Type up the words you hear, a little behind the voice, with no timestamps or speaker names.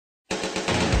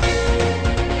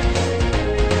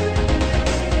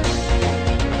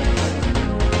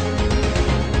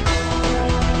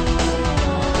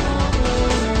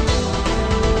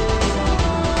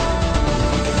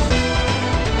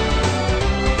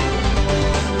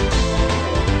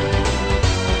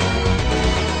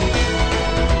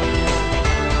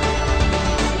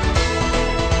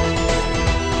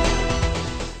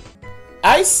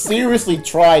seriously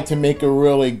tried to make a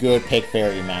really good Pig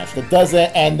Fairy match that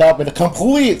doesn't end up in a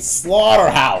complete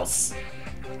slaughterhouse.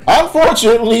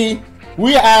 Unfortunately,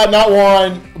 we have not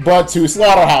one, but 2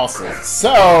 slaughterhouses.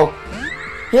 So,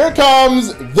 here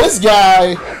comes this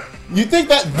guy. You'd think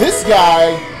that this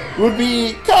guy would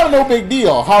be kind of no big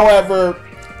deal. However,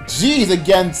 geez,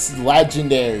 against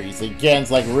legendaries, against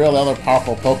like real other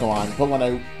powerful Pokemon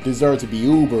that deserve to be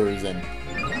Ubers and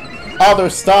other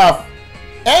stuff,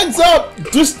 ends up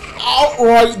just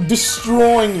outright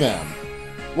destroying them.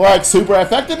 Like, super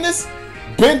effectiveness?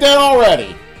 Been dead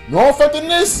already. No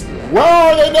effectiveness? Where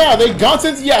are they now? They've gone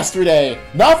since yesterday.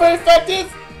 Not very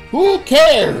effective? Who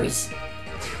cares?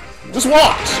 Just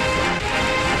watch.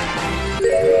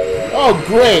 Oh,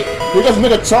 great. We just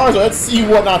made a charge. Let's see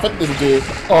what non-effectiveness will do.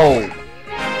 Oh.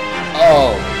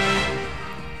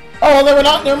 Oh,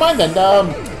 never mind then.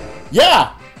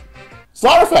 Yeah.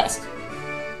 Slaughterfest.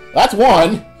 That's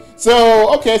one.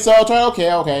 So, okay, so I'll try,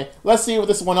 okay. Let's see what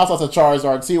this one else has a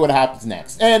Charizard, see what happens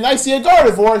next. And I see a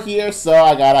Gardevoir here, so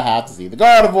I gotta have to see the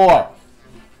Gardevoir.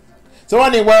 So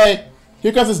anyway,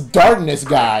 here comes this Darkness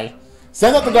guy.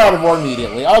 Send out the Gardevoir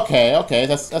immediately. Okay,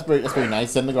 that's pretty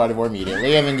nice. Send the Gardevoir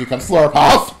immediately, and then you come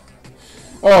Slurpuff.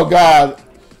 Oh god,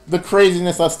 the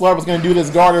craziness that Slurpuff's gonna do to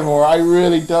this Gardevoir, I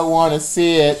really don't want to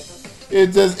see it.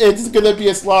 It's just gonna be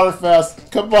a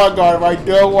slaughterfest. Come on, Gardevoir, I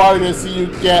don't want to see you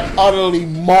get utterly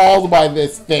mauled by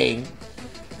this thing.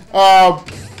 And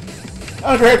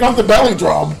here comes the Belly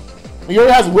Drum. He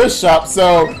already has Wish Up,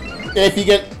 so if he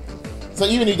even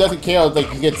if he doesn't KO, like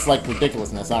he gets like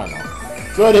ridiculousness. I don't know.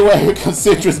 So anyway, here comes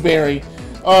Citrus Berry.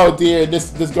 Oh dear,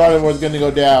 this Gardevoir is gonna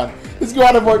go down. This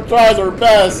Gardevoir tries her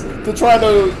best to try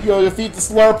to defeat the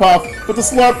Slurpuff, but the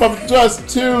Slurpuff is just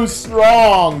too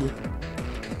strong.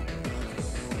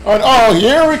 And oh,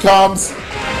 here he comes!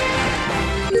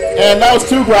 And that was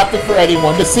too graphic for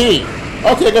anyone to see.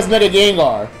 Okay, I guess Mega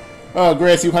Gengar. Oh,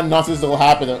 great, see what kind of nonsense will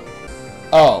happen.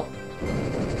 Oh.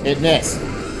 It missed.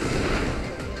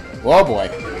 Oh boy.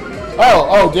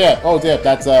 Oh, dip.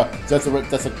 That's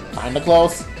kinda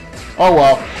close. Oh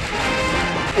well.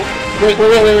 Wait,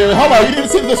 hold on, you didn't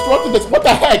see the destructiveness. What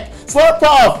the heck?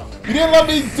 Slurpuff! You didn't let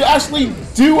me actually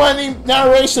do any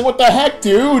narration. What the heck,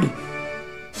 dude?